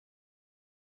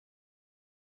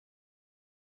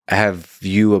have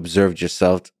you observed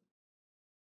yourself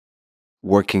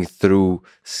working through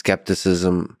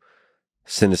skepticism,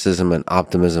 cynicism, and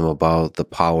optimism about the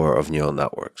power of neural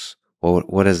networks?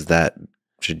 What has that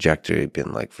trajectory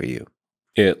been like for you?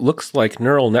 It looks like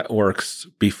neural networks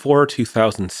before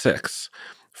 2006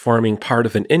 forming part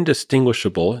of an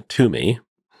indistinguishable, to me,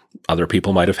 other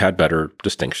people might have had better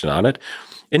distinction on it,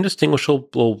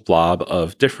 indistinguishable blob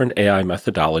of different AI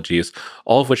methodologies,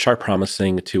 all of which are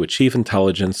promising to achieve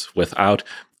intelligence without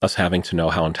us having to know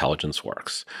how intelligence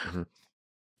works. Mm-hmm.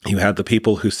 You had the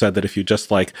people who said that if you just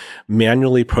like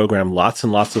manually program lots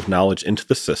and lots of knowledge into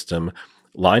the system,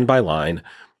 line by line,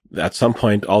 at some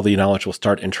point, all the knowledge will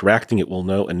start interacting. It will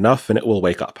know enough and it will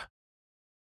wake up.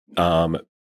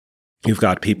 You've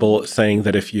got people saying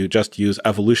that if you just use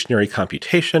evolutionary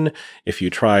computation, if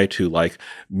you try to like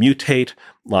mutate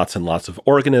lots and lots of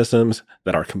organisms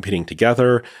that are competing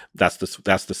together, that's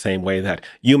the same way that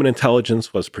human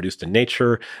intelligence was produced in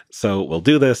nature. So we'll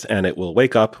do this and it will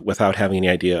wake up without having any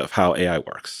idea of how AI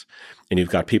works. And you've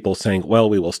got people saying, well,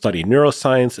 we will study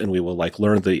neuroscience and we will like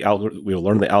learn the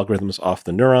algorithms off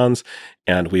the neurons,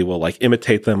 and we will like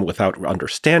imitate them without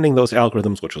understanding those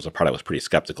algorithms, which was a part I was pretty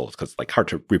skeptical because it's like hard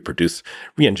to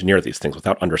re-engineer these things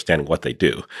without understanding what they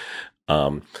do.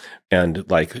 And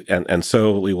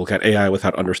so we will get AI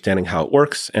without understanding how it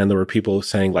works. And there were people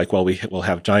saying like, well, we will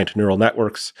have giant neural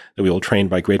networks that we will train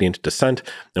by gradient descent.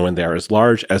 And when they are as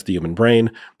large as the human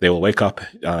brain, they will wake up.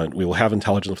 We will have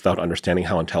intelligence without understanding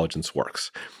how intelligence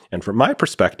works. And from my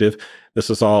perspective, this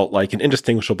is all like an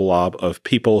indistinguishable blob of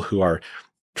people who are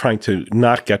trying to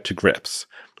not get to grips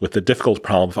with the difficult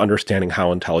problem of understanding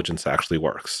how intelligence actually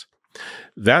works.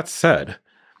 That said,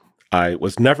 I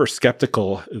was never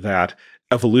skeptical that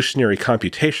evolutionary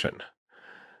computation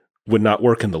would not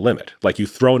work in the limit. Like you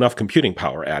throw enough computing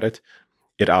power at it,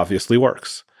 it obviously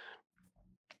works.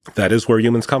 That is where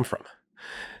humans come from.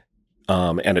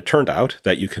 And it turned out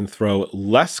that you can throw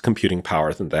less computing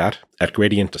power than that at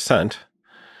gradient descent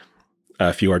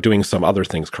if you are doing some other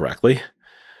things correctly.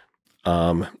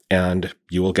 And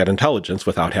you will get intelligence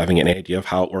without having any idea of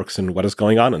how it works and what is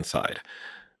going on inside.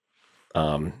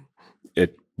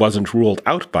 It wasn't ruled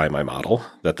out by my model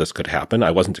that this could happen.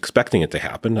 I wasn't expecting it to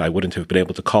happen. I wouldn't have been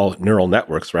able to call neural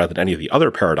networks rather than any of the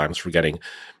other paradigms for getting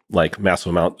like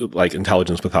massive amount like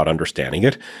intelligence without understanding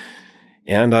it.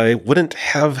 And I wouldn't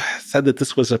have said that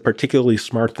this was a particularly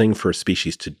smart thing for a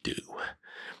species to do,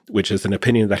 which is an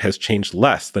opinion that has changed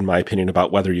less than my opinion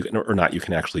about whether you can or not you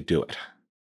can actually do it.